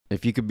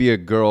If you could be a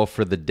girl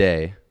for the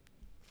day,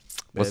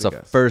 what's the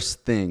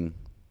first thing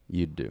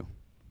you'd do?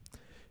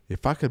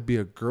 If I could be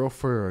a girl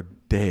for a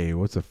day,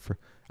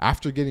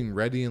 after getting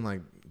ready and like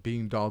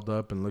being dolled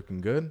up and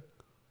looking good?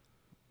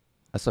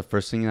 That's the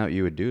first thing that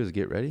you would do is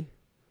get ready?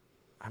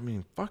 I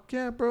mean, fuck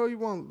yeah, bro. You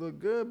want to look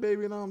good,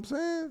 baby. You know what I'm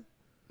saying?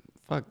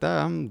 Fuck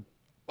that. I'm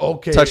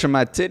okay. Touching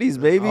my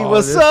titties, baby.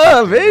 What's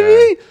up,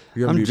 baby?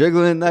 I'm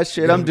jiggling that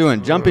shit. I'm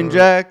doing jumping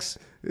jacks.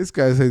 This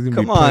guy says he's going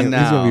to be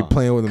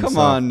playing with himself. Come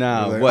on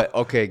now. Like, what?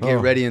 Okay,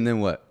 get ready and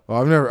then what?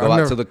 Well, I've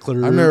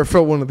never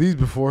felt one of these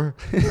before.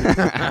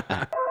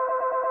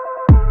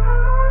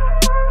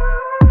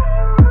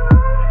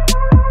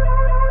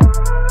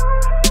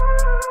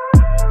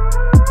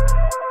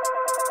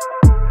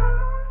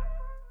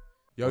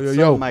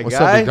 Yo, what's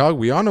up, big dog?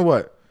 We on or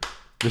what?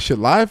 This shit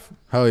live?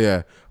 Hell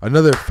yeah.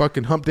 Another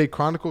fucking Hump Day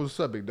Chronicles.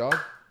 What's up, big dog?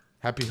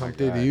 Happy Hump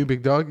Day to you,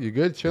 big dog. You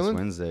good? Chilling?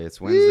 It's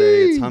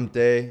Wednesday. It's Hump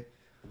Day.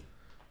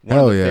 One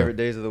of the favorite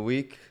days of the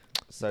week,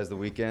 besides the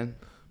weekend.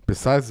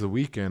 Besides the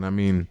weekend, I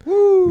mean,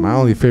 my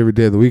only favorite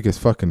day of the week is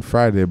fucking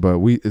Friday, but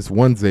it's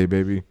Wednesday,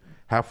 baby.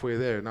 Halfway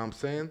there, you know what I'm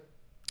saying?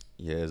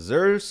 Yeah,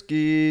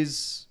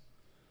 Zerskis.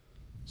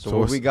 So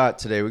what we got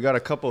today? We got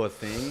a couple of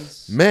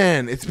things.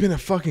 Man, it's been a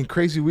fucking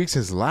crazy week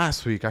since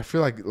last week. I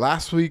feel like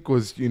last week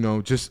was,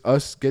 just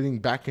us getting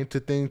back into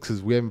things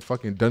because we haven't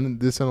fucking done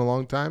this in a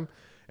long time.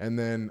 And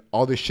then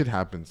all this shit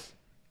happens.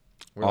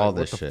 What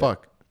the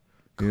fuck?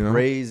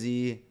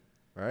 Crazy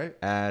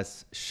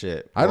ass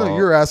shit. I know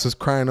your ass was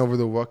crying over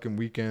the fucking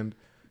weekend.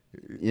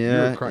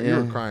 Yeah. You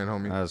were crying,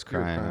 homie. I was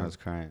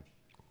crying.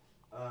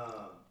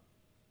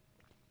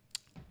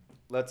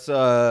 Let's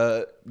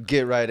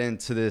get right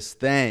into this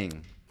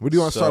thing. What do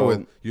you want to start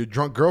with? Your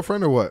drunk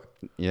girlfriend or what?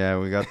 Yeah,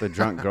 we got the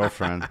drunk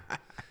girlfriend.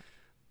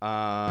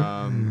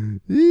 Our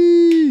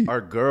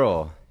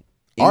girl,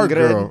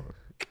 Ingrid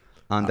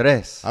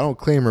Andress. I don't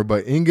claim her,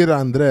 but Ingrid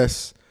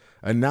Andress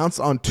announced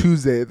on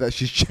Tuesday that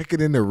she's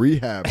checking into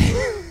rehab.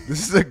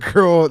 This is a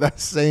girl that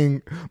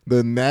sang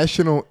the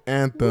national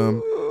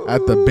anthem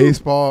at the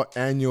baseball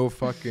annual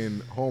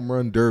fucking home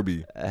run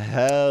derby.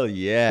 Hell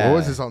yeah. What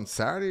was this, on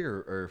Saturday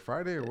or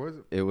Friday, or was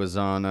it? It was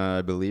on,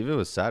 I believe it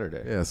was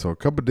Saturday. Yeah, so a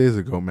couple days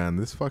ago, man,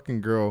 this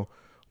fucking girl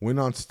went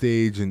on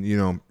stage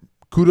and,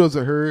 kudos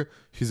to her.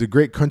 She's a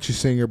great country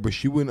singer, but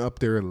she went up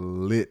there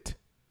lit.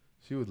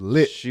 She was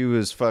lit. She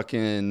was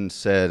fucking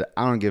said,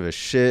 I don't give a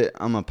shit.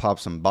 I'm going to pop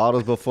some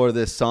bottles before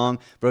this song.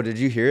 Bro, did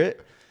you hear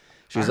it?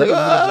 She's like,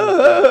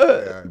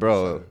 yeah,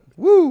 bro.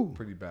 Woo.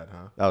 Pretty bad,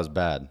 huh? That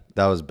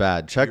was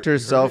bad. Checked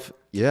herself.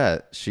 Yeah.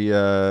 She,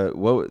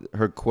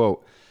 her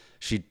quote,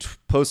 she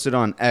posted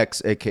on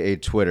X, AKA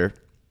Twitter,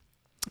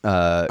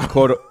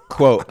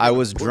 quote, I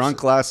was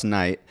drunk last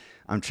night.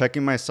 I'm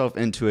checking myself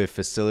into a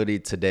facility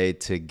today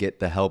to get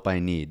the help I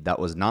need. That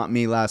was not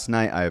me last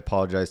night. I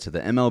apologize to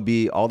the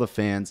MLB, all the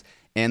fans,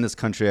 and this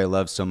country I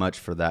love so much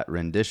for that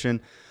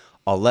rendition.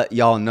 I'll let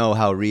y'all know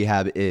how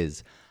rehab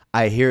is.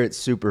 I hear it's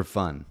super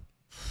fun.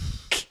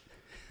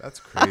 That's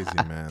crazy,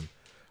 man.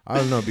 I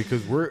don't know,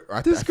 because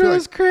this girl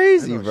is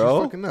crazy, bro.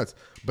 She's fucking nuts.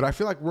 But I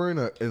feel like we're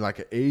in like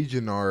an age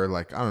in our,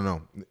 like, I don't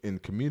know, in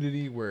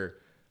community where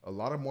a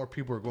lot of more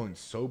people are going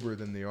sober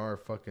than they are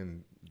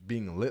fucking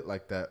being lit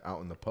like that out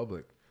in the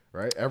public,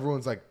 right?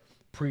 Everyone's like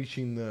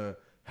preaching the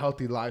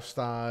healthy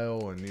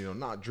lifestyle and,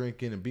 not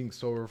drinking and being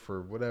sober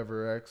for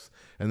whatever X.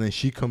 And then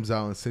she comes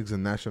out and sings the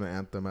national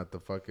anthem at the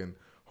fucking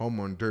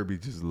home run derby,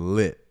 just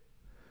lit.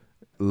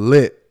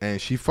 And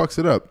she fucks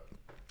it up.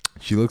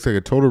 She looks like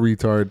a total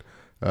retard.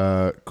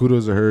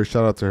 Kudos to her.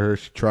 Shout out to her.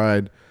 She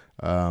tried.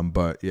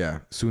 But yeah,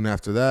 soon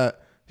after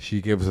that,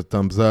 she gave us a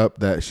thumbs up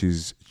that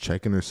she's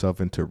checking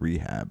herself into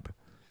rehab.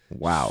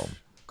 Wow.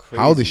 Crazy.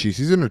 How old is she?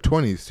 She's in her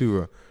 20s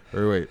too.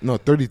 Or wait, no,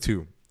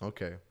 32.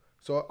 Okay.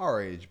 So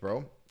our age,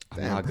 bro.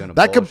 Damn.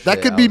 That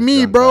could be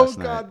me, bro.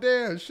 God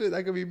damn, shit.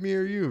 That could be me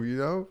or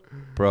you,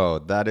 Bro,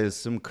 that is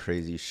some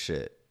crazy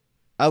shit.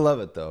 I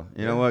love it though.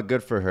 You know what?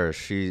 Good for her.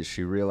 She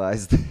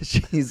realized that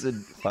she's a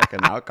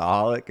fucking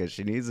alcoholic and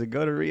she needs to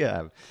go to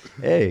rehab.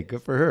 Hey,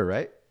 good for her,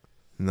 right?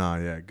 Nah,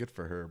 yeah, good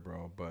for her,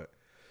 bro. But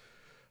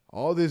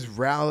all this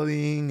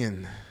rallying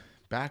and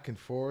back and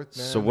forth,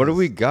 man. So what do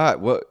we got?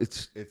 What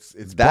it's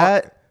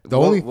that. The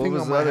only thing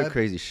was on the my other head,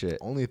 crazy shit?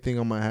 Only thing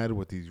on my head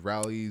with these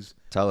rallies,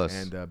 tell us,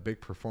 and big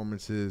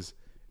performances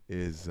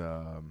is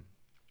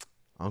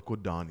Uncle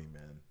Donnie,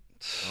 man.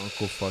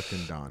 Uncle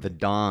fucking Donnie. The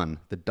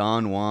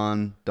Don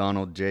Juan,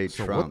 Donald J.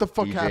 So Trump. what the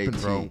fuck DJT. happened,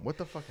 bro? What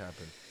the fuck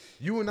happened?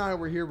 You and I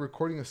were here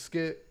recording a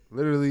skit,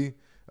 literally,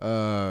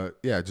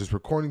 just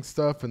recording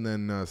stuff, and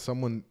then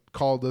someone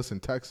called us and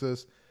texted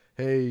us,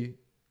 hey,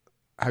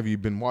 have you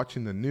been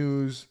watching the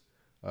news?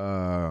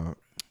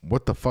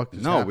 What the fuck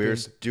just happened? We were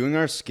doing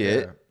our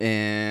skit,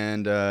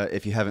 and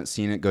if you haven't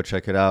seen it, go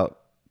check it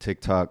out.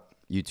 TikTok,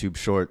 YouTube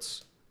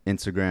Shorts,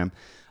 Instagram.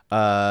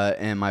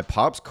 And my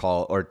pops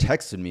called or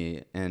texted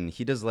me, and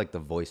he does like the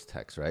voice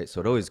text, right? So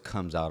it always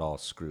comes out all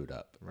screwed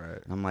up. Right.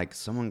 And I'm like,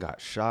 someone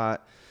got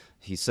shot.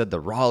 He said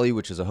the Raleigh,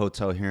 which is a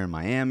hotel here in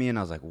Miami. And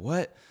I was like,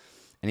 what?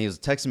 And he was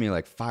texting me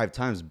like 5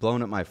 times,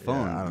 blowing up my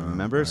phone. I don't know.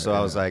 Remember? So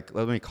I was like,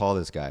 let me call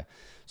this guy.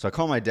 So I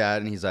call my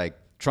dad, and he's like,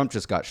 Trump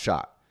just got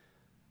shot.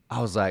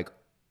 I was like,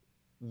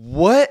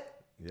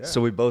 what? Yeah.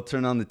 So we both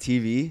turned on the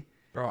TV.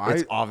 Bro,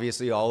 it's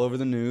obviously all over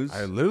the news.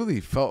 I literally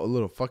felt a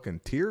little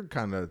fucking tear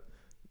kind of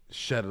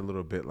shed a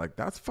little bit. Like,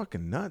 that's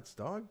fucking nuts,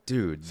 dog.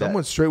 Dude.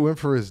 Someone straight went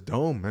for his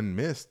dome and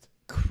missed.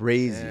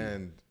 Crazy.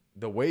 And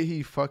the way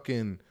he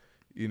fucking,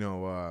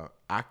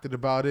 acted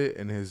about it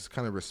and his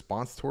kind of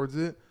response towards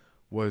it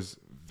was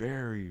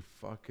very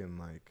fucking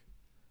like,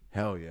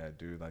 hell yeah,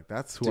 dude. Like,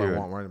 that's who I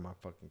want right in my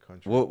fucking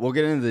country. We'll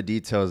get into the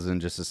details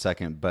in just a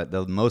second, but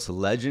the most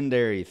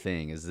legendary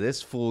thing is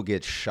this fool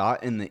gets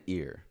shot in the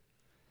ear.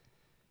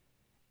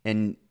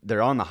 And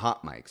they're on the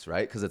hot mics,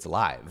 right? Because it's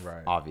live,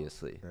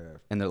 obviously. Yeah.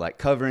 And they're like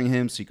covering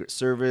him, Secret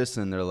Service,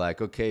 and they're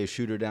like, okay,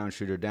 shoot her down,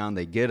 shoot her down.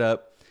 They get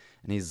up,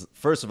 and he's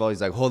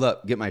like, hold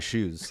up, get my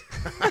shoes.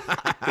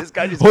 This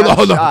guy just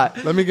got shot.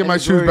 On. Let me get my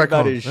shoes back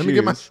on. Let me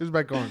get my shoes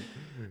back on.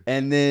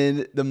 And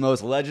then the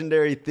most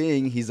legendary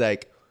thing, he's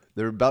like,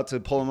 they're about to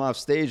pull him off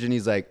stage, and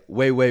he's like,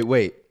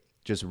 wait.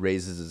 Just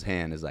raises his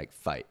hand, is like,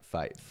 fight.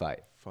 Fuck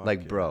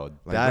like, yeah. Bro,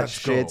 like, that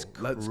shit's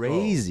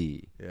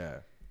crazy.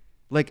 Yeah.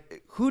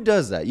 Like, who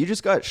does that? You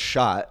just got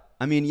shot.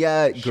 I mean,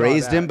 yeah, it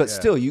grazed him, but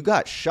still, you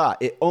got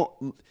shot.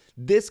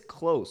 This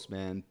close,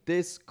 man.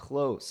 This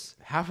close.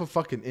 Half a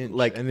fucking inch.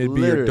 Like, and it'd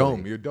be your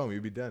dome. Your dome.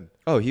 You'd be dead.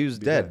 Oh, he was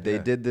dead. They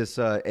did this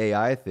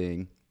AI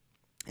thing,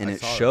 and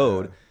it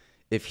showed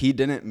if he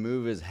didn't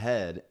move his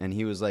head and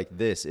he was like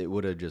this, it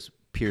would have just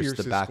pierced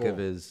the back of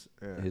his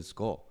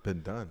skull.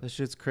 Been done. That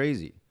shit's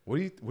crazy. What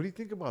do you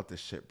think about this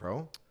shit,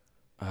 bro?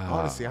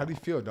 Honestly, how do you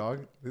feel,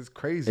 dog? This is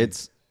crazy.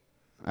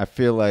 I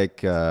feel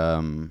like it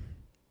was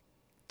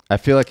an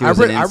inside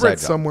I read job.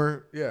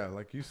 somewhere, yeah,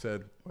 like you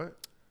said. What?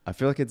 I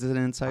feel like it's an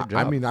inside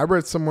job. I mean, I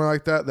read somewhere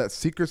like that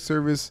Secret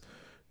Service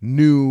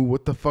knew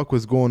what the fuck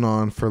was going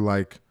on for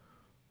like,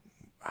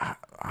 I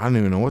don't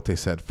even know what they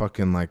said,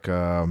 fucking like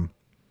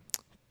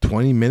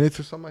 20 minutes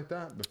or something like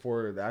that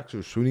before the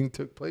actual shooting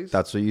took place.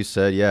 That's what you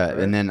said, yeah. Right.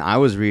 And then I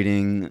was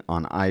reading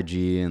on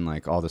IG and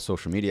like all the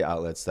social media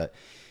outlets that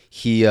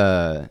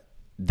the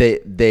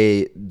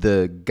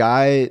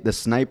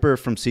sniper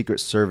from Secret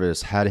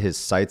Service had his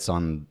sights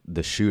on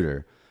the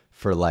shooter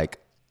for like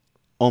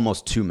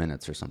almost 2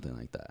 minutes or something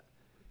like that.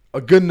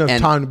 A good enough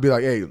time to be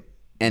like, hey.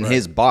 And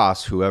his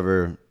boss,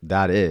 whoever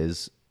that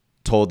is,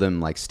 told him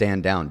like,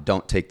 stand down,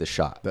 don't take the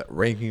shot. That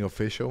ranking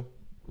official.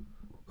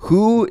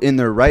 Who in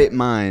their right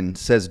mind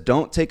says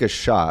don't take a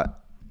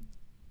shot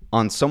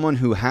on someone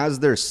who has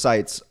their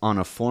sights on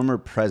a former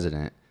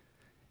president,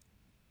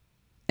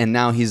 and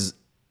now he's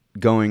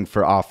going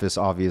for office,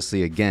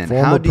 obviously, again?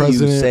 How do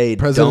you say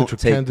don't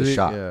take the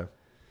shot? Yeah.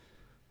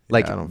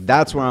 Like,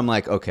 that's where I'm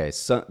like, okay,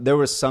 so there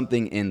was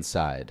something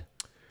inside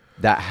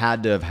that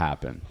had to have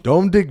happened.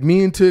 Don't dig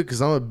me into it,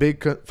 because I'm a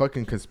big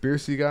fucking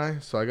conspiracy guy.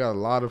 So I got a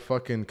lot of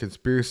fucking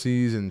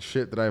conspiracies and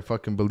shit that I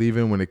fucking believe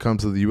in when it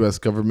comes to the U.S.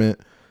 government.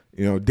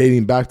 You know,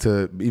 dating back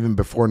to even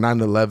before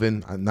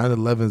 9/11.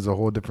 9/11 is a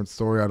whole different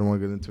story. I don't want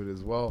to get into it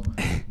as well.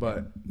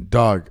 But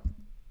dog,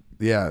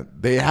 yeah,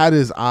 they had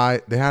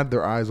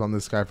their eyes on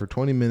this guy for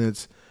 20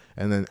 minutes,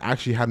 and then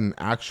actually had an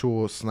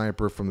actual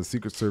sniper from the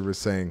Secret Service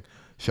saying,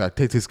 "Should I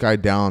take this guy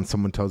down?"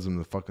 Someone tells him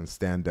to fucking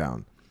stand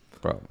down.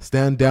 Bro,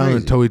 stand down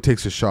until he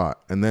takes a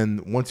shot, and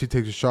then once he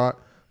takes a shot,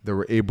 they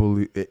were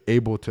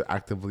able to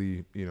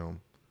actively,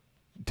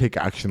 take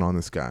action on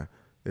this guy.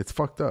 It's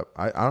fucked up.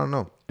 I don't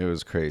know. It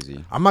was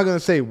crazy. I'm not gonna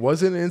say it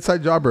wasn't an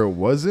inside job or it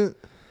wasn't.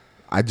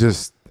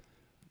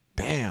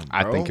 Damn, bro.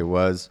 I think it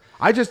was.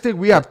 I just think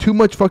we have too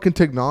much fucking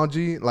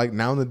technology, like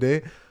now in the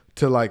day,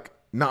 to like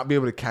not be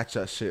able to catch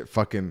that shit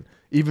fucking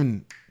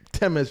even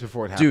 10 minutes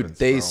before it happens. Dude,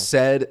 they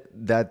said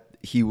that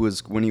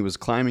when he was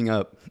climbing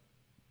up,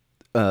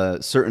 a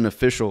certain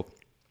official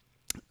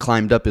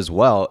climbed up as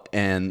well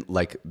and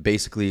like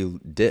basically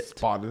dipped.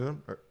 Spotted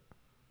him?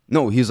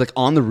 No, he was like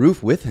on the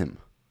roof with him.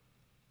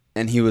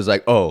 And he was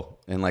like, oh,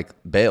 and like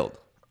bailed.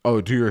 Oh,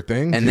 do your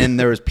thing? And then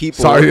there was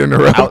people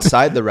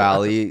outside the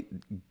rally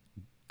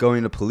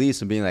going to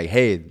police and being like,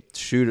 hey,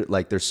 shoot it.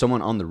 Like, there's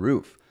someone on the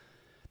roof.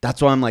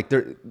 That's why I'm like,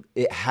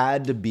 it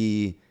had to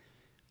be,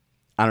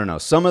 I don't know.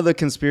 Some of the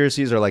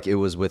conspiracies are like it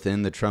was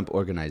within the Trump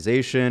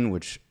organization,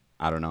 which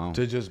I don't know.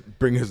 To just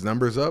bring his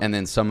numbers up? And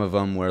then some of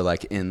them were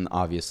like in,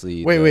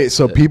 obviously.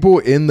 So people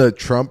in the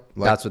Trump.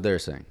 Like, that's what they're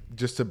saying.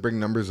 Just to bring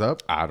numbers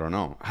up? I don't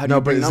know. How do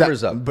you bring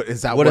numbers up? But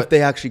is that what if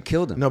they actually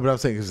killed him? No, but I'm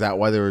saying, is that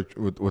why they were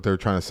what they were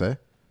trying to say?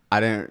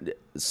 I didn't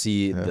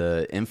see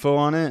the info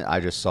on it. I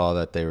just saw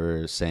that they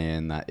were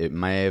saying that it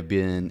may have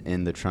been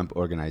in the Trump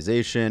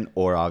organization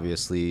or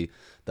obviously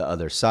the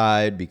other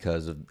side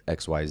because of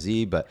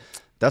XYZ. But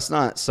that's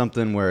not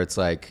something where it's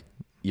like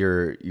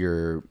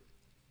you're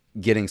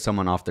getting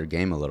someone off their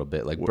game a little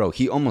bit. Like, bro,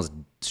 he almost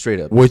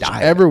straight up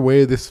Whichever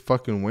way this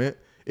fucking went,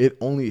 it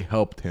only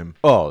helped him.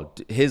 Oh,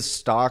 his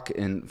stock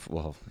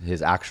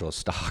his actual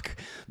stock,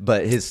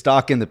 but his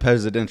stock in the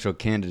presidential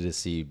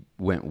candidacy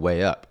went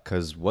way up.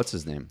 Because what's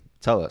his name?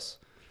 Tell us.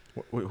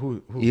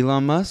 Who?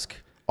 Elon Musk?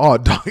 Oh,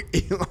 dog,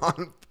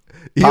 Elon.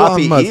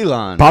 Poppy Musk.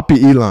 Elon.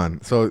 Poppy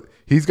Elon. So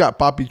he's got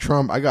Poppy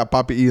Trump. I got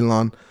Poppy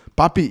Elon.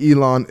 Poppy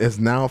Elon is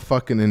now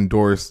fucking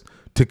endorsed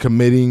to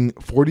committing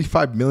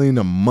 $45 million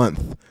a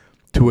month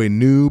to a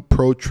new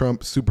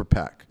pro-Trump super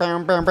PAC.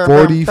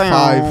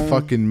 45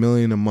 fucking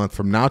million a month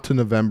from now to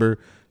November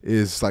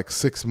is like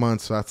 6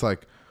 months. So that's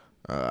like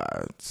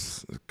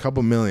it's a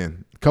couple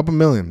million.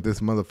 This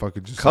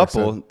motherfucker just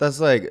Couple. That's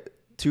like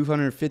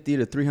 250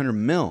 to 300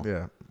 mil.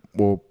 Yeah.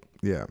 Well,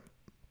 yeah.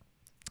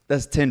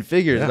 That's 10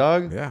 figures,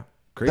 dog. Yeah.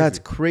 Crazy. That's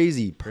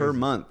crazy per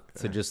month.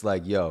 To just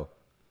like, yo,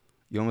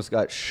 you almost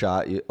got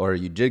shot, or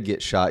you did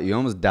get shot. You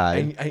almost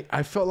died. And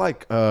I felt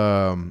like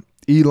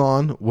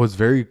Elon was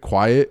very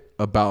quiet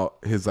about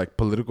his like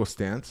political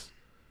stance.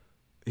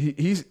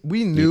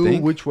 We knew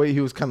which way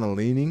he was kind of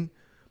leaning,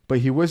 but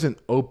he wasn't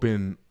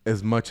open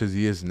as much as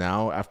he is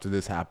now after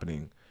this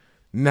happening.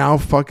 Now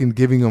fucking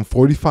giving him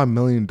 $45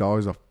 million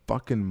a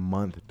fucking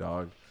month,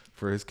 dog,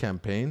 for his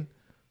campaign.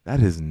 That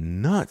is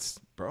nuts,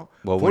 bro.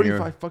 Well,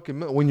 45 fucking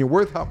million. When you're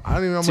worth how, I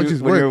don't even know how much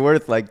he's when worth. you're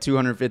worth like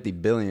 250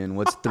 billion,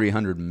 what's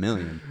 300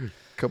 million?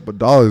 Couple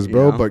dollars,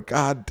 bro. You know? But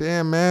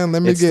goddamn, man,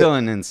 It's still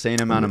an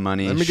insane amount of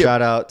money.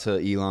 Shout out to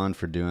Elon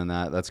for doing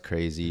that. That's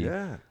crazy.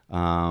 Yeah.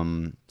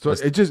 So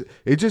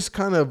it just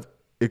kind of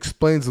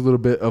explains a little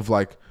bit of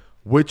like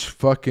which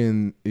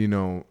fucking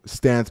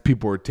stance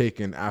people are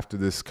taking after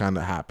this kind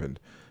of happened.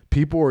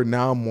 People are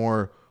now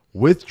more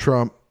with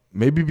Trump,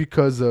 maybe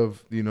because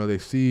of they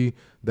see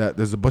that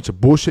there's a bunch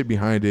of bullshit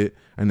behind it,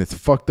 and it's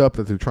fucked up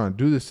that they're trying to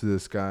do this to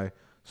this guy.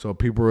 So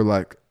people are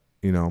like,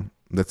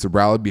 let's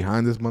rally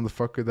behind this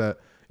motherfucker that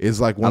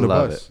is like one of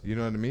us. It. You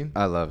know what I mean?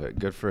 I love it.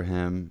 Good for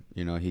him.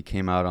 He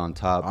came out on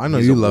top. I know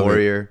He's you a love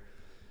warrior.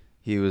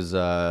 He was.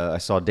 I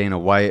saw Dana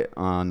White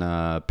on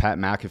Pat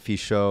McAfee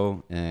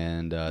show,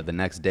 and the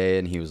next day,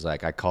 and he was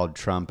like, I called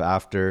Trump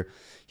after.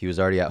 He was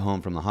already at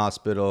home from the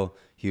hospital.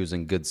 He was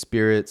in good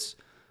spirits.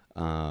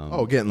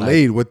 Getting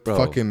laid with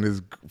fucking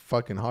his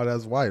fucking hot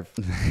ass wife.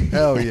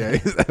 Hell yeah,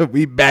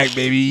 we back,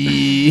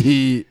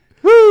 baby.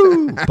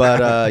 Woo!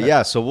 But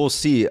yeah, so we'll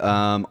see.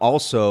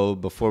 Also,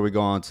 before we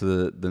go on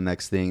to the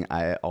next thing,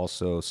 I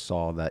also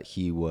saw that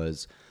he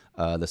was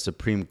the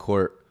Supreme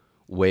Court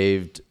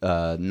waived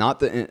not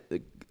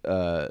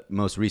the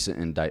most recent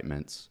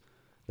indictments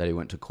that he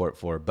went to court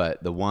for,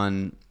 but the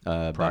one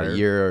about a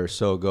year or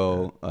so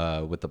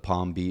ago with the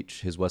Palm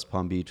Beach, his West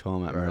Palm Beach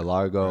home at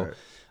Mar-a-Lago. Right.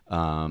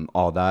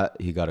 All that,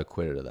 he got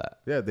acquitted of that.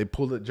 Yeah, they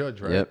pulled it,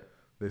 judge, right? Yep.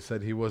 They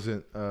said he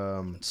wasn't.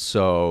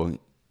 So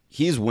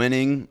he's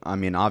winning. I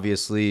mean,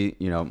 obviously,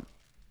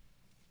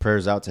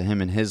 prayers out to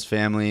him and his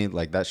family.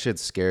 Like, that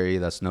shit's scary.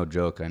 That's no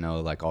joke. I know,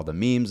 like, all the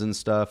memes and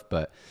stuff.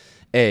 But,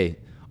 hey,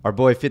 our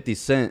boy 50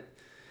 Cent,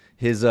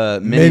 his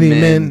Many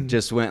Men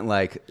just went,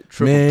 like,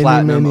 triple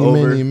platinum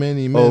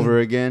over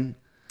again.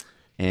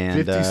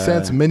 And 50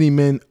 Cent's Many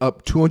Men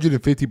up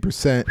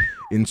 250%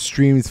 in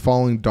streams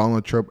following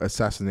Donald Trump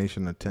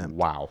assassination attempt.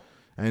 Wow.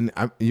 And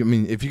I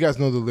mean, if you guys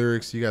know the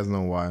lyrics, you guys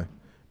know why.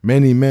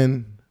 Many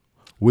men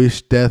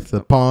wish death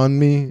upon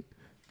me.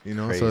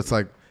 Crazy. So it's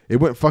like, it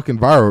went fucking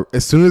viral.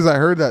 As soon as I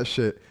heard that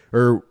shit,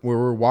 or we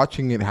were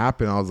watching it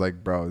happen, I was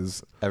like, bro,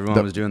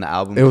 everyone was doing the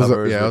album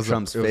covers with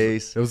Trump's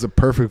face. It was a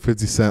perfect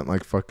 50 Cent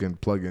like fucking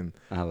plug-in.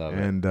 I love it.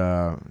 And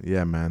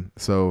yeah, man.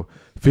 So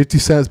 50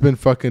 Cent's been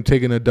fucking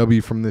taking a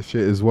W from this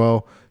shit as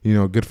well.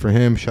 Good for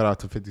him. Shout out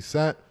to 50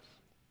 Cent.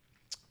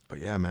 But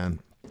yeah, man,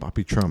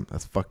 Poppy Trump,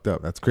 that's fucked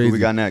up. That's crazy. Who we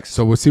got next?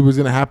 So we'll see what's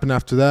gonna happen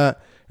after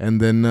that.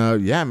 And then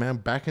yeah, man,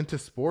 back into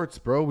sports,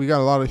 bro. We got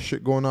a lot of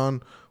shit going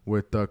on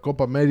with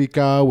Copa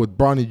America, with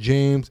Bronny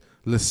James,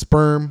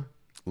 LeSperm.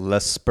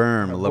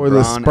 LeSperm,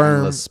 LeBron and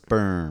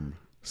LeSperm.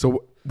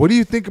 So what do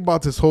you think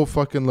about this whole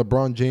fucking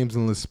LeBron James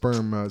and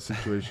LeSperm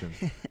situation?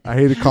 I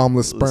hate to call him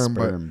LeSperm,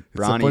 but it's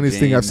the funniest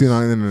thing I've seen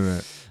on the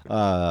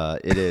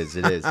internet. It is.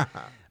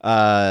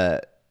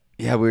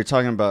 Yeah, we were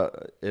talking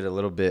about it a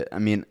little bit. I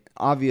mean,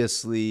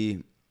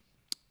 obviously,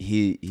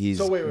 he's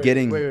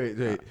getting.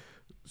 Wait.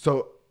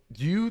 So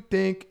do you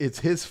think it's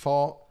his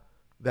fault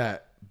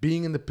that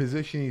being in the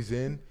position he's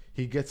in,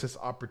 he gets this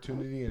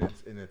opportunity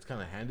and it's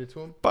kind of handed to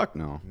him? Fuck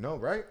no. No,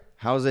 right?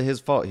 How is it his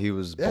fault? He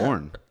was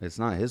born. It's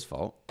not his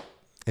fault.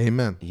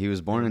 Amen. He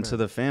was born into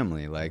the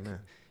family. Like,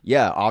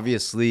 yeah,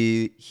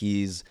 obviously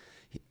he's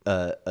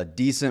a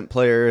decent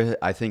player.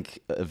 I think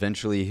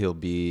eventually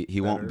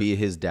he won't be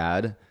his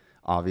dad.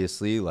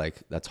 Obviously, like,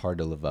 that's hard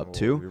to live up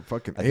to. You're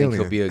fucking I alien.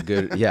 think he'll be a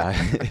good,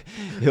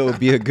 he'll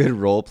be a good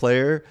role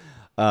player.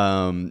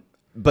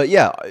 But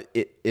yeah,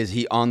 is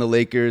he on the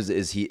Lakers?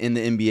 Is he in the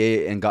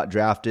NBA and got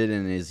drafted?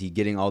 And is he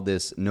getting all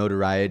this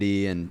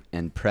notoriety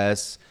and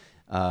press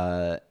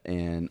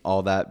and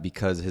all that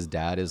because his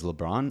dad is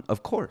LeBron?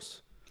 Of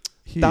course.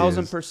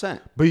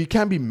 1,000%. But you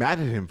can't be mad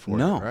at him for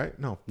it, right?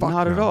 No, fuck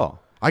not at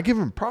all. I give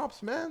him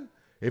props, man.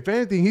 If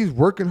anything, he's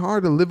working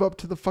hard to live up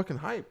to the fucking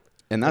hype.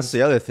 And that's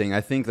the other thing.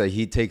 I think that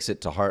he takes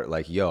it to heart.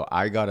 Like, yo,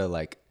 I gotta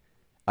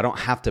I don't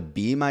have to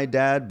be my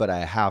dad, but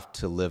I have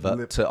to live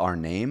up to our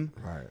name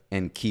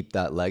and keep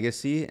that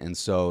legacy. And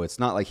so it's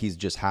not like he's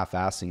just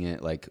half-assing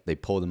it. Like they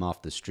pulled him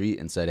off the street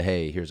and said,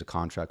 hey, here's a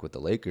contract with the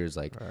Lakers.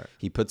 Like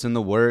he puts in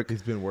the work.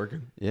 He's been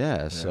working.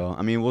 Yeah. So,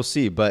 I mean, we'll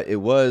see. But it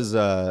was,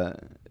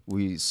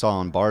 we saw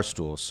on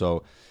Barstool.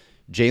 So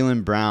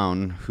Jaylen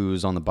Brown,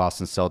 who's on the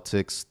Boston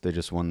Celtics, they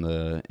just won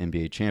the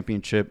NBA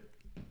championship.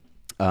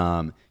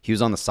 He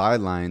was on the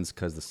sidelines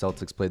because the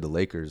Celtics played the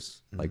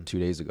Lakers like 2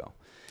 days ago.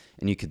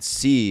 And you could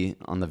see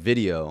on the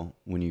video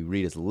when you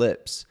read his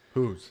lips.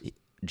 Who's?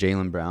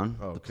 Jaylen Brown,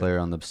 the player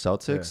on the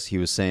Celtics. He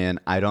was saying,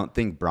 I don't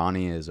think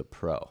Bronny is a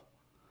pro.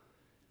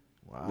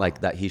 Wow. Like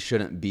that he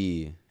shouldn't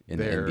be in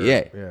the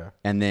NBA. Yeah.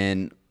 And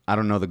then, I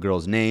don't know the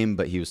girl's name,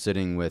 but he was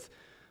sitting with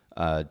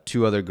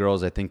 2 other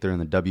girls. I think they're in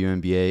the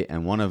WNBA.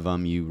 And one of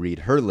them, you read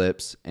her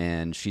lips,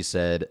 and she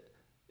said,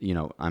 you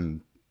know,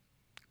 I'm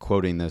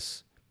quoting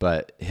this,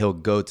 but he'll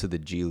go to the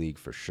G League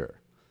for sure.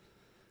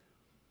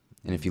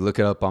 And if you look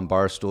it up on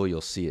Barstool,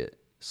 you'll see it.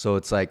 So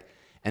it's like,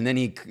 and then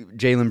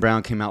Jaylen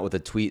Brown came out with a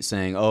tweet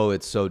saying, oh,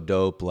 it's so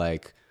dope.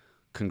 Like,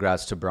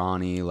 congrats to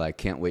Bronny. Like,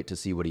 can't wait to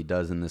see what he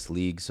does in this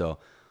league. So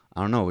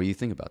I don't know. What do you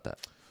think about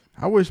that?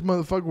 I wish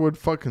motherfucker would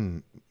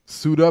fucking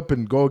suit up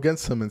and go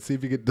against him and see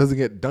if he doesn't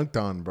get dunked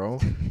on, bro.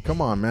 Come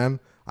on, man.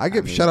 I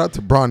give shout out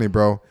to Bronny,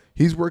 bro.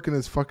 He's working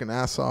his fucking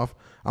ass off.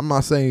 I'm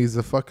not saying he's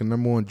the fucking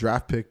 #1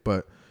 draft pick,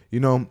 but,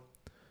 you know,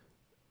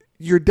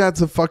 your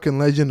dad's a fucking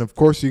legend. Of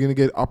course, you're going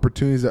to get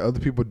opportunities that other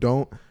people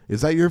don't.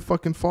 Is that your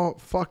fucking fault?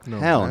 Fuck no,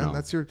 Hell man. no.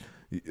 That's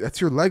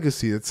your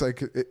legacy. It's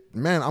like,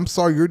 man, I'm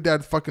sorry your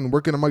dad fucking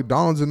working at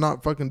McDonald's and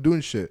not fucking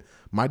doing shit.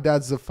 My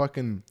dad's the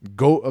fucking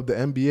GOAT of the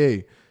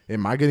NBA.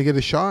 Am I going to get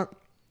a shot?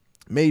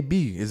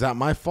 Maybe. Is that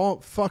my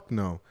fault? Fuck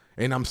no.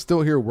 And I'm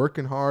still here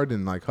working hard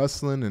and like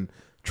hustling and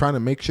trying to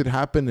make shit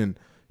happen. And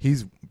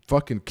he's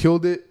fucking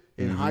killed it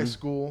in high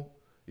school.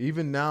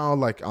 Even now,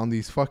 like on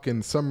these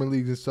fucking summer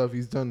leagues and stuff,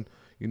 he's done,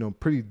 you know,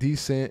 pretty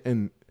decent,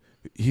 and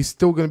he's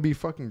still going to be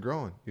fucking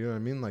growing. You know what I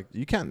mean? Like,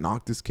 you can't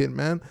knock this kid,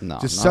 man. No,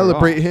 just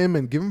celebrate him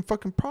and give him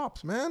fucking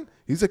props, man.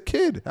 He's a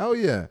kid. Hell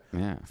yeah.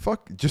 Yeah.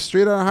 Fuck, just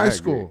straight out of high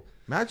school.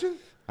 Imagine.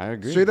 I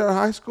agree. Straight out of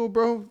high school,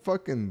 bro.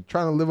 Fucking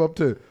trying to live up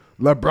to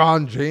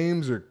LeBron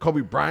James or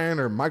Kobe Bryant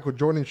or Michael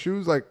Jordan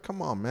shoes. Like,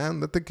 come on, man.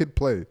 Let the kid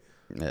play.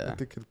 Yeah. Let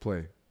the kid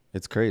play.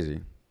 It's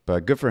crazy.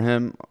 But good for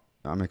him.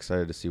 I'm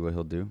excited to see what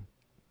he'll do.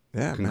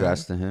 Yeah,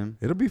 Congrats to him.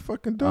 It'll be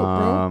fucking dope,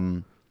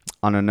 bro.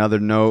 On another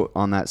note,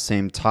 on that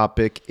same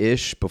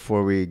topic-ish,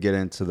 before we get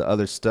into the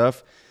other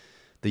stuff,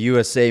 the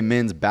USA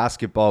men's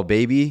basketball,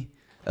 baby,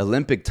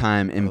 Olympic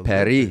time in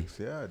Paris.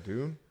 Yeah,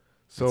 dude.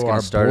 So it's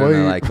our start boy,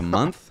 in like a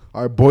month.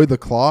 Our boy, the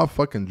Claw,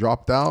 fucking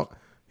dropped out.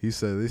 He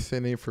said, this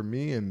shit ain't for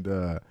me. And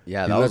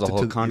yeah, that was a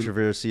whole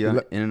controversy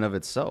in and of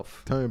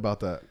itself. Tell me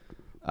about that.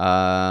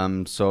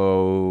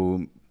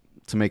 So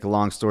to make a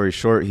long story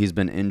short, he's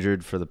been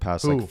injured for the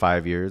past like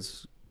 5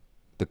 years.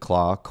 The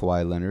Claw,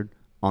 Kawhi Leonard,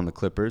 on the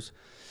Clippers.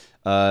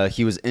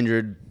 He was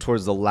injured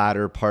towards the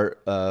latter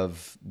part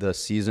of the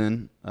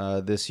season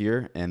this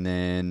year, and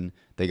then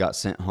they got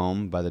sent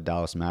home by the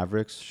Dallas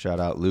Mavericks. Shout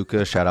out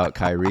Luka, shout out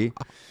Kyrie,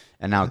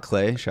 and now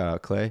Clay. Shout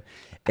out Clay,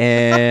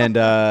 and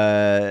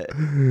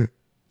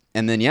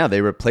then yeah,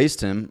 they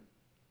replaced him,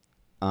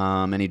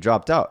 and he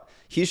dropped out.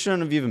 He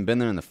shouldn't have even been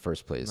there in the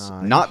first place.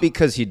 Not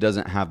because he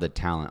doesn't have the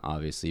talent,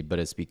 obviously, but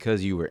it's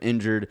because you were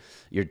injured.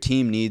 Your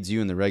team needs you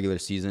in the regular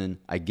season.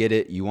 I get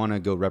it. You want to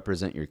go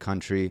represent your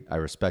country. I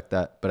respect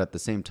that. But at the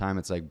same time,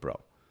 it's like, bro.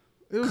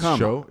 It was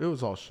show. It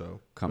was all show.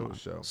 Come on.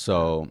 Show.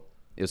 So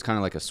it was kind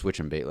of like a switch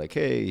and bait. Like,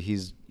 hey,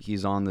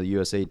 he's on the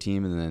USA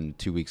team. And then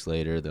 2 weeks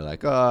later, they're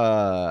like,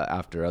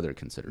 after other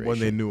consideration. When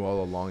they knew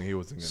all along he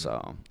wasn't going to.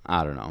 So,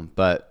 I don't know.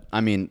 But,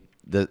 I mean,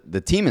 the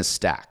team is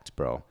stacked,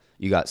 bro.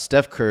 You got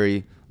Steph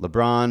Curry,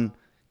 LeBron,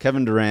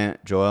 Kevin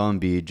Durant, Joel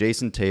Embiid,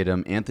 Jason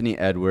Tatum, Anthony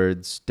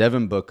Edwards,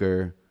 Devin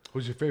Booker.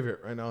 Who's your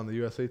favorite right now on the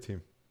USA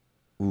team?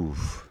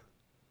 Oof.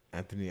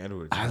 Anthony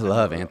Edwards. I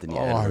love Anthony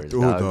Edwards.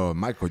 Dude,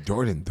 Michael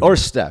Jordan. Dude. Or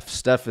Steph.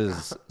 Steph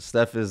is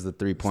the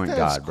 3-point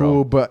god, bro.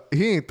 Cool, but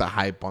he ain't the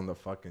hype on the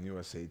fucking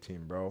USA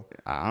team, bro.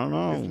 I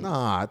don't know.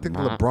 I think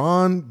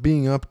LeBron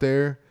being up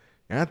there,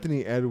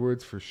 Anthony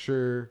Edwards for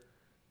sure,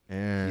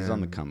 and he's on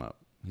the come up.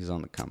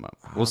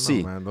 We'll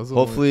see.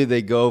 Hopefully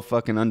they go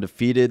fucking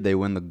undefeated. They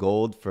win the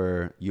gold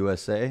for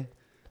USA.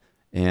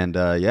 And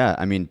yeah,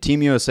 I mean,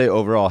 Team USA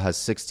overall has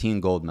 16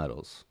 gold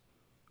medals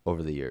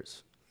over the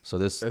years. So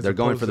they're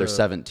going for their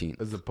 17th.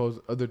 As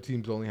opposed other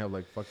teams only have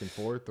like fucking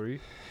 4, 3.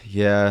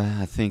 Yeah,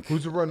 I think.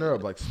 Who's the runner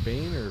up? Like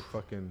Spain or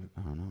fucking?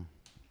 I don't know.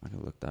 I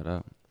can look that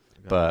up.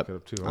 But look it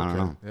up too. I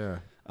don't know.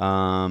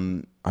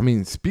 Yeah. I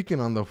mean, speaking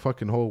on the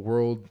fucking whole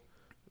world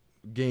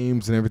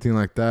games and everything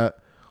like that.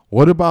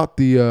 What about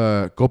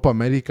the Copa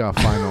America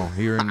final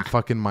here in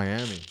fucking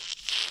Miami?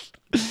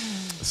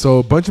 So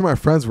a bunch of my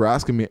friends were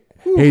asking me,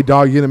 hey,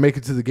 dog, you going to make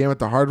it to the game at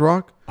the Hard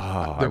Rock?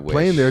 Oh, They're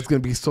playing there. It's going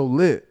to be so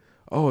lit.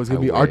 Oh, it's going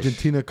to be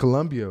Argentina,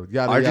 Colombia.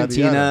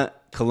 Argentina,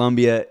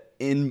 Colombia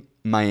in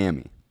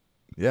Miami.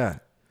 Yeah.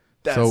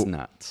 That's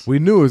nuts. We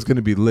knew it was going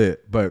to be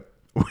lit, but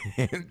We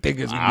didn't think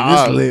it's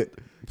gonna be this lit.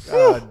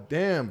 God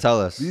damn. Tell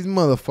us. These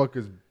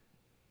motherfuckers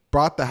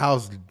brought the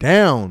house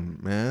down,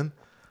 man.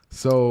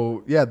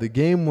 So, yeah, the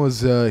game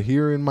was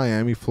here in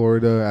Miami,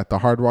 Florida at the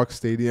Hard Rock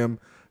Stadium.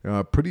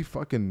 Pretty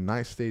fucking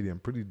nice stadium.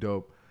 Pretty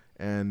dope.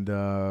 And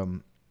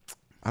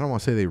I don't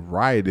want to say they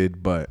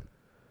rioted, but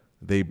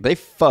they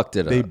fucked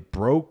it up. They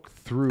broke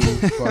through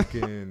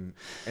fucking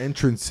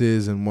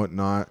entrances and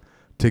whatnot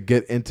to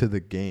get into the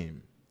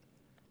game.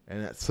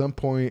 And at some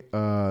point,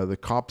 the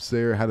cops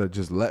there had to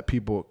just let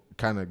people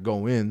kind of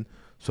go in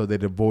so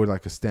they'd avoid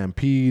like a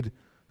stampede.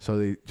 So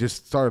they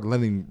just started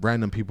letting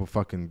random people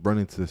fucking run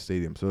into the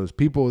stadium. So there's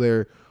people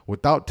there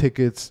without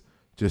tickets,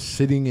 just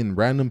sitting in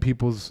random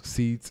people's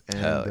seats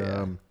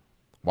and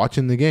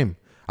watching the game.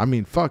 I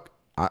mean, fuck.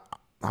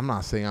 I'm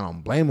not saying I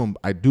don't blame them.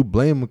 I do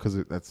blame them because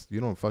that's,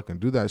 you don't fucking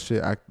do that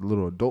shit. Act a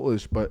little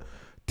adultish. But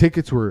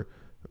tickets were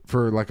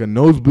for like a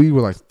nosebleed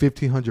were like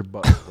 $1,500,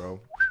 bro.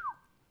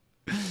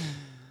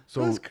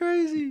 So that's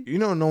crazy. You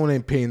know, no one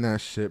ain't paying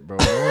that shit, bro.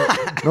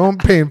 No one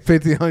paying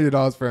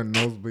 $1,500 for a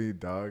nosebleed,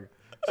 dog.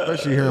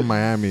 Especially here in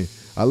Miami.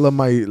 I love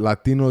my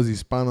Latinos,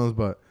 Hispanos,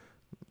 but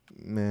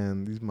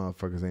man, these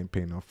motherfuckers ain't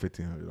paying no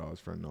 $1,500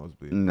 for a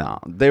nosebleed. No,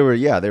 they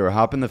were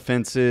hopping the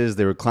fences.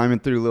 They were climbing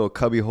through little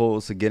cubby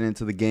holes to get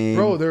into the game.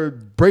 Bro, they're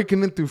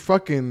breaking in through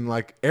fucking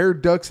like air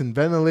ducts and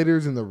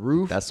ventilators in the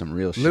roof. That's some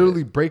real shit.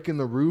 Literally breaking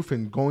the roof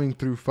and going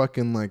through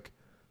fucking like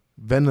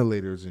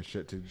ventilators and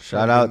shit.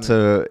 Shout out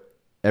to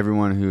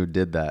everyone who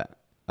did that.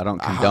 I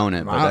don't condone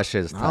it, but that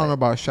shit is tight. I don't know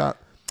about shot.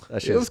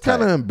 It was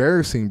kind of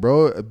embarrassing,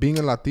 bro. Being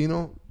a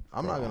Latino,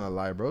 I'm not gonna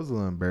lie, bro. It was a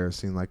little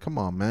embarrassing. Like, come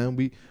on, man.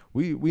 We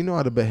know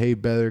how to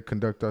behave better,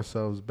 conduct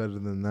ourselves better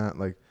than that.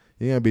 Like,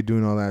 you gotta be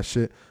doing all that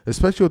shit,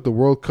 especially with the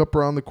World Cup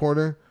around the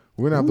corner.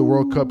 We're gonna have the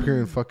World Cup here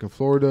in fucking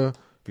Florida,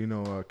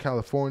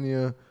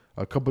 California,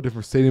 a couple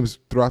different stadiums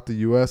throughout the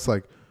U.S.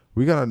 Like,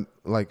 we gotta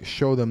like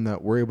show them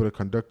that we're able to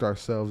conduct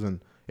ourselves and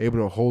able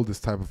to hold this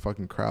type of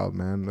fucking crowd,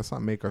 man. Let's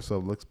not make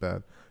ourselves look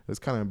bad. It's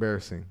kind of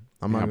embarrassing.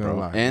 I'm not gonna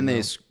lie. And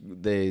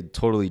they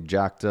totally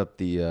jacked up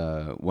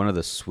the one of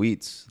the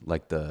suites,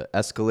 like the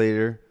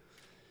escalator.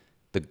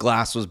 The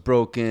glass was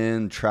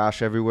broken,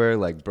 trash everywhere.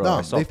 Like, bro,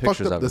 I saw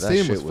pictures of it.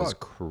 That shit was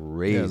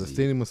crazy. Yeah, the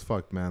stadium was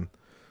fucked, man.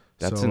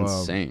 That's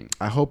insane.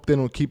 I hope they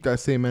don't keep that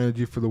same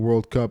energy for the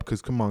World Cup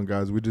because, come on,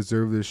 guys, we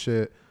deserve this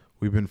shit.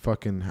 We've been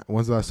fucking.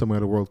 When's the last time we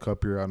had a World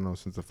Cup here? I don't know,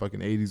 since the fucking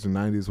 80s or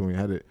 90s when we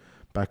had it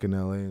back in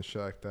LA and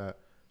shit like that.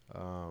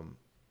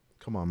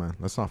 Come on, man.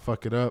 Let's not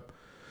fuck it up.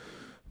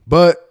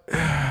 But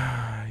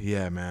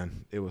yeah,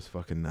 man, it was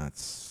fucking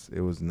nuts. It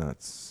was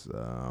nuts.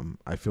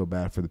 I feel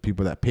bad for the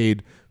people that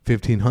paid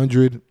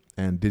 $1,500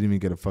 and didn't even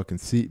get a fucking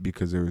seat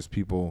because there was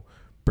people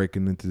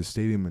breaking into the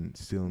stadium and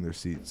stealing their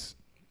seats.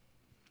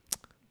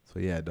 So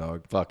yeah,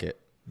 dog. Fuck it.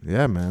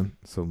 Yeah, man.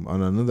 So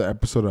on another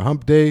episode of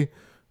Hump Day,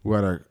 we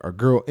had our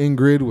girl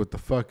Ingrid with the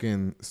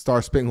fucking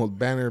Star Spangled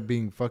Banner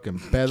being fucking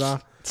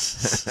peda.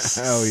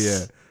 Hell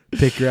yeah.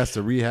 Take your ass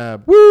to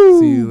rehab. Woo!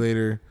 See you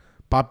later.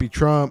 Poppy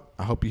Trump,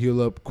 I hope you heal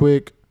up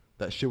quick.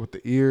 That shit with the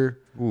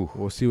ear. Ooh.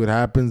 We'll see what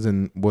happens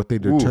and what they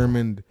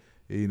determined,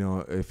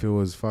 if it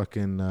was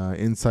fucking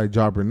inside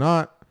job or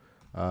not.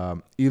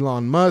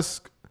 Elon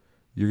Musk,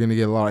 you're going to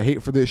get a lot of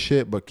hate for this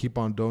shit, but keep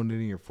on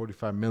donating your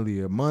 $45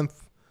 million a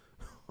month.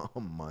 A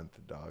month,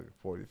 dog.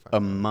 45 a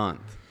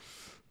month.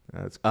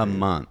 That's crazy. A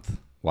month.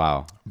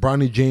 Wow.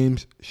 Bronny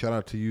James, shout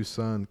out to you,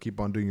 son.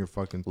 Keep on doing your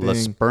fucking thing.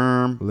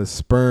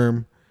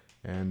 LeSperm.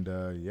 And,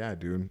 yeah,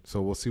 dude.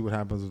 So we'll see what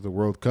happens with the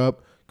World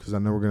Cup because I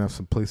know we're going to have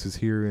some places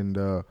here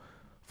in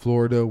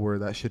Florida where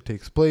that shit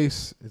takes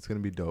place. It's going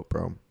to be dope,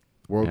 bro.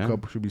 World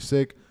Cup should be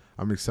sick.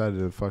 I'm excited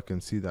to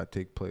fucking see that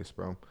take place,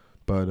 bro.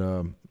 But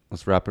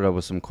let's wrap it up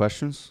with some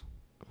questions.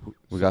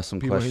 We got some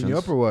people questions. Hitting you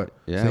up or what?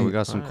 Yeah, we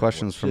got some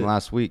questions from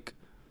last week.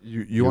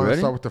 You want to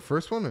start with the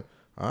first one?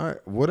 All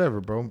right, whatever,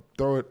 bro.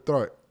 Throw it.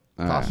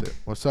 Toss it.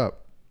 What's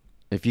up?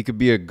 If you could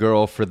be a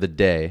girl for the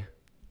day,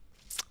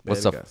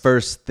 what's the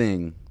first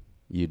thing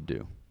you'd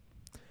do?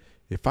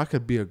 If I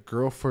could be a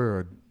girl for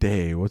a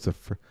day,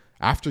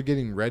 after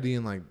getting ready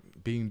and like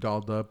being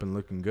dolled up and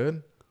looking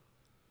good?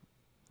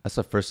 That's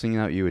the first thing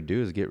that you would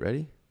do is get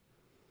ready?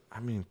 I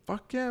mean,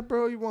 fuck yeah,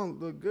 bro. You want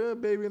to look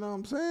good, baby, you know what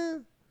I'm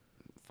saying?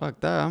 Fuck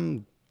that.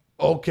 I'm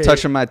okay.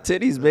 Touching my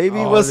titties, baby.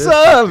 What's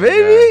up,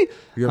 baby?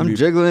 I'm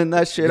jiggling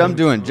that shit. I'm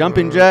doing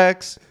jumping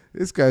jacks.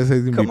 This guy's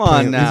going to be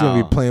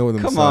playing with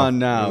himself. Come on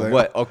now. Like,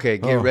 what? Okay,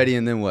 get ready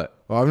and then what?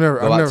 Well, I've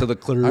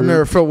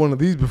never felt one of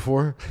these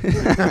before. No,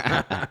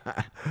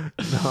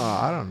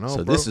 I don't know.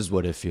 So bro. This is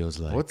what it feels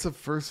like. What's the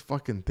first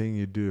fucking thing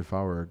you'd do if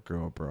I were a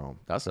girl, bro?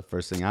 That's the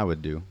first thing I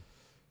would do.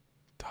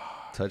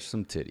 Touch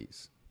some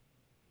titties.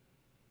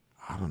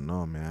 I don't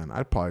know, man.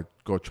 I'd probably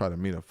go try to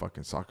meet a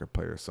fucking soccer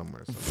player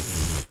somewhere.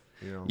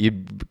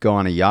 You'd go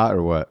on a yacht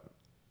or what?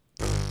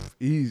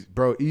 Easy,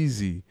 bro.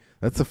 Easy.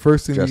 That's the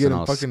first thing Dressing you get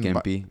all fucking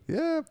skimpy.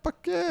 Yeah,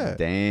 fuck yeah.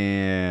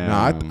 Damn.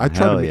 No, I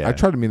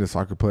try to meet a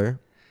soccer player.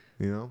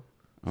 Some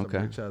okay.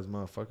 bitch ass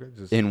motherfucker.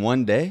 Just in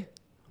one day?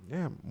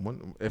 Yeah.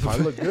 If I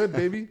look good,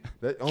 baby,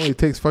 that only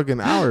takes fucking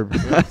an hour. You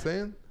know what I'm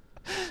saying?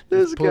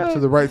 This pull up guy. to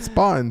the right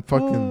spot and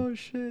fucking. Oh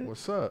shit.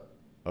 What's up?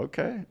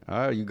 Okay. All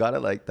right, you got it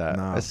like that.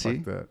 Nah, I see.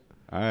 fuck that.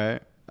 All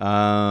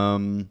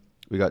right.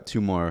 We got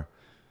two more.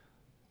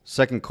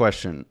 Second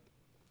question.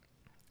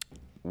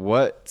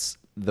 What's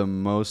the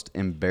most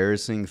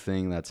embarrassing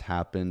thing that's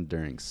happened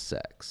during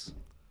sex?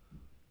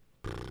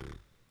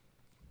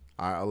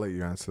 I'll let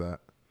you answer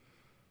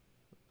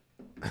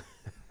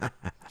that.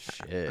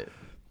 Shit.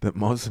 The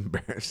most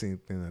embarrassing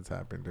thing that's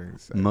happened during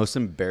sex. Most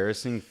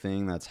embarrassing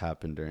thing that's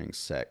happened during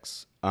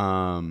sex.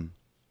 Yikes.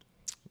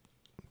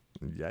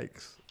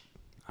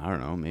 I don't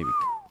know. Maybe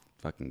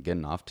fucking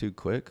getting off too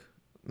quick.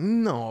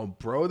 No,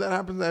 bro, that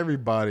happens to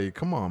everybody.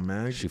 Come on,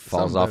 man. She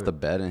falls off the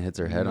bed and hits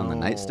her head on the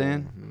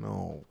nightstand.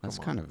 No, That's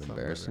kind of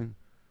embarrassing.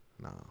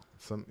 Nah,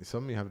 some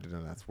of you have to do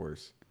that. That's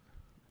worse.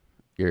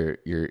 You're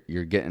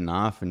getting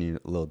off and a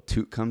little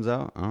toot comes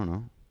out. I don't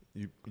know.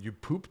 You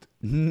pooped?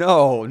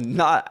 No,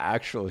 not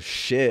actual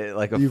shit.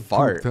 Like a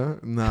fart.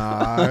 Pooped, huh?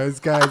 Nah, this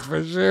guy's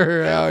for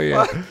sure. Hell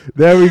yeah.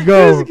 There we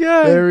go. This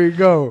guy. There we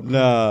go.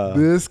 No.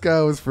 This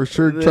guy was for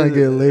sure trying to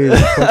get laid.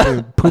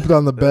 Fucking pooped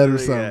on the bed or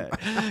something.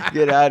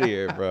 Get out of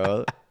here,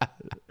 bro.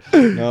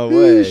 No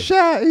way. He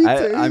shot.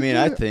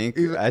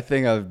 I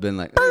think I've been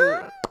like,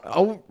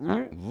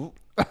 Oh.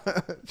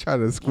 Trying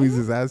to squeeze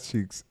his ass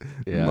cheeks.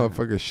 Yeah.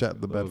 Motherfucker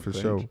shot the bed for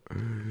sure.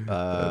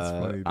 That's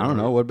funny. I don't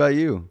know. What about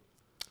you?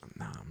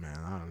 Nah, man.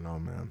 I don't know,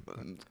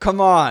 man.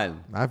 Come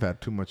on. I've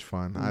had too much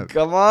fun.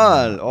 Come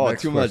on. Oh,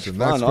 Next too question,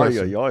 much fun. next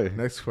question. Oy.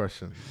 Next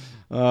question.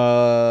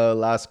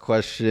 Last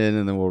question,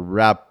 and then we'll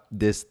wrap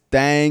this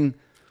thing.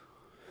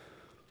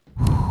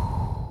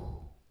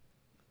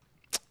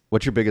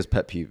 What's your biggest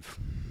pet peeve?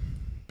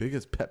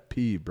 Biggest pet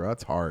peeve, bro.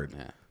 That's hard.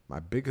 Yeah. My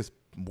biggest,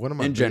 one of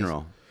my In biggest,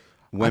 general.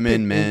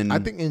 Women, men. I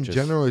think in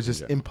general it's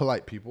just yeah.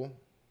 impolite people.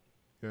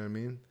 You know what I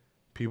mean?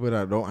 People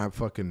that don't have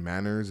fucking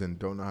manners and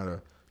don't know how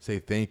to say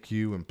thank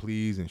you and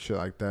please and shit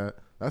like that.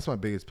 That's my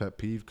biggest pet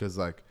peeve because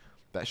like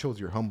that shows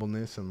your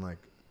humbleness and like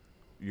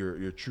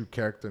your true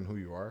character and who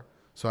you are.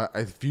 So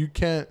if you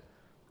can't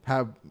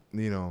have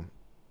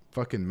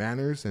fucking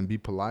manners and be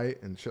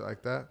polite and shit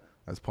like that,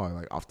 that's probably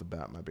like off the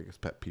bat my biggest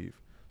pet peeve.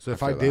 So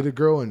if I date a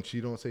girl and she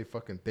don't say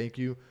fucking thank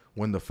you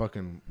when the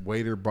fucking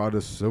waiter brought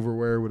us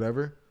silverware or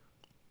whatever.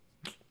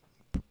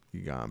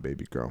 You gone,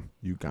 baby girl.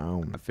 You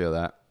gone. I feel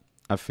that.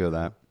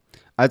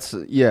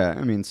 Same. Yeah,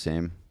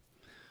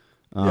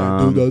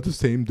 dude, that's the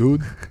same,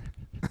 dude.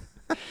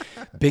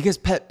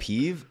 Biggest pet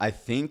peeve, I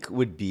think,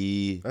 would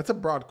be... That's a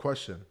broad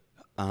question.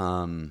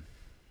 When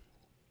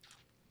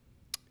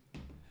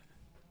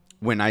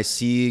I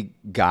see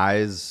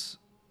guys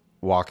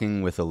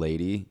walking with a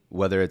lady,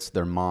 whether it's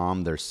their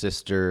mom, their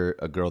sister,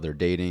 a girl they're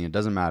dating, it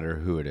doesn't matter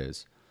who it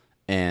is,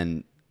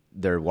 and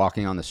they're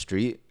walking on the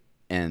street,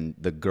 and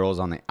the girl's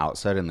on the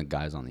outside and the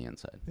guy's on the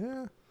inside.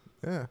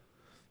 Yeah.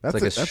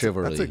 That's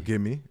chivalry. That's a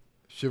gimme.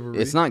 Chivalry.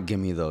 It's not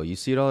gimme, though. You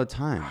see it all the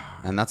time.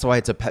 And that's why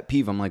it's a pet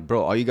peeve. I'm like,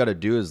 bro, all you got to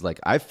do is, like,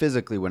 I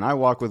physically, when I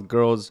walk with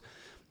girls,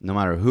 no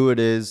matter who it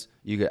is,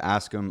 you could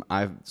ask them,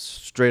 I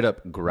straight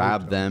up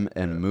grab them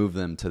and move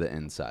them to the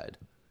inside.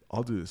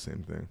 I'll do the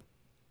same thing.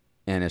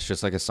 And it's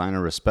just like a sign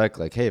of respect.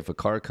 Like, hey, if a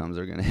car comes,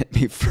 they're going to hit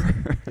me first.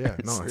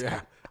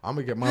 Yeah. I'm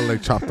going to get my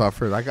leg chopped off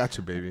first. I got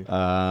you, baby.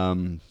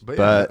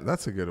 But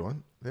that's a good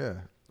one. Yeah.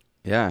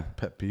 Yeah.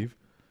 Pet peeve.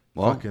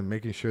 Well, fucking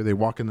making sure they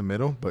walk in the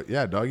middle. But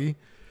yeah, doggy.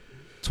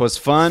 Twas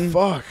fun.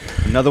 Fuck.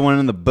 Another one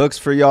in the books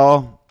for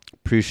y'all.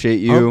 Appreciate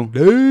you.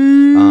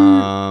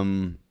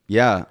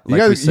 Yeah. You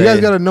guys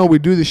got to know we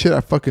do this shit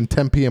at fucking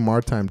 10 p.m.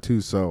 our time too.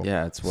 So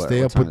yeah, it's what?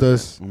 Stay what up with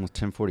us. Almost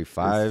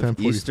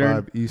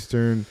 10:45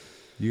 Eastern.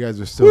 You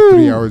guys are still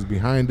 3 hours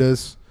behind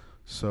us.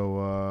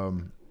 So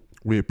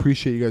we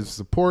appreciate you guys'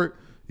 support.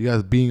 You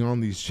guys being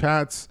on these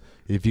chats.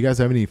 If you guys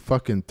have any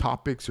fucking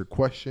topics or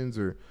questions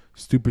or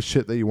stupid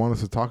shit that you want us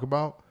to talk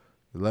about,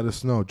 let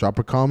us know. Drop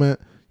a comment.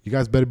 You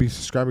guys better be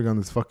subscribing on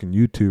this fucking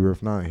YouTube, or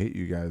if not, I hate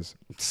you guys.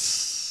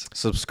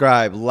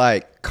 Subscribe,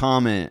 like,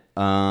 comment,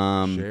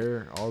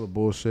 share all the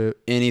bullshit.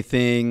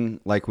 Anything,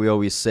 like we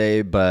always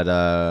say,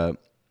 but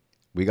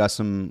we got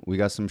some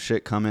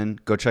shit coming.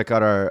 Go check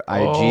out our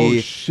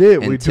IG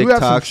and we do TikToks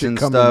have some shit and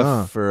coming,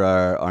 stuff for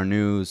our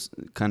new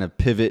kind of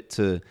pivot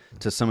to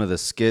some of the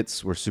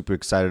skits. We're super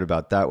excited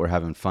about that. We're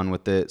having fun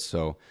with it.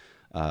 So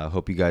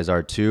hope you guys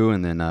are too.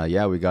 And then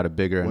we got a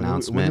bigger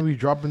announcement. When are we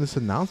dropping this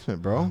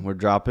announcement, bro? We're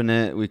dropping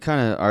it. We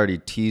kind of already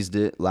teased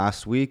it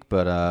last week,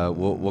 but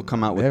we'll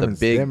come out with the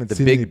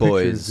big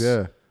boys.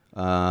 Pictures,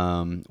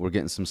 yeah. We're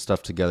getting some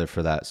stuff together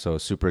for that. So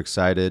super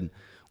excited.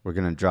 We're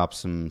gonna drop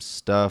some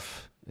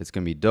stuff. It's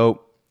going to be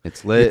dope.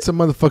 It's lit. It's some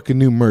motherfucking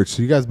new merch,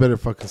 so you guys better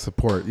fucking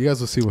support. You guys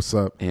will see what's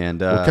up. And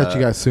we'll catch you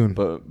guys soon.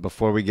 But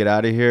before we get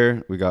out of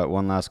here, we got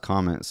one last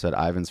comment. It said,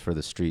 Ivan's for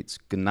the streets.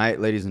 Good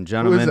night, ladies and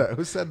gentlemen.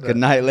 Who said that? Good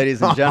night,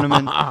 ladies and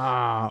gentlemen.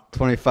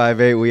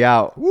 25-8, we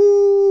out.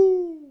 Woo!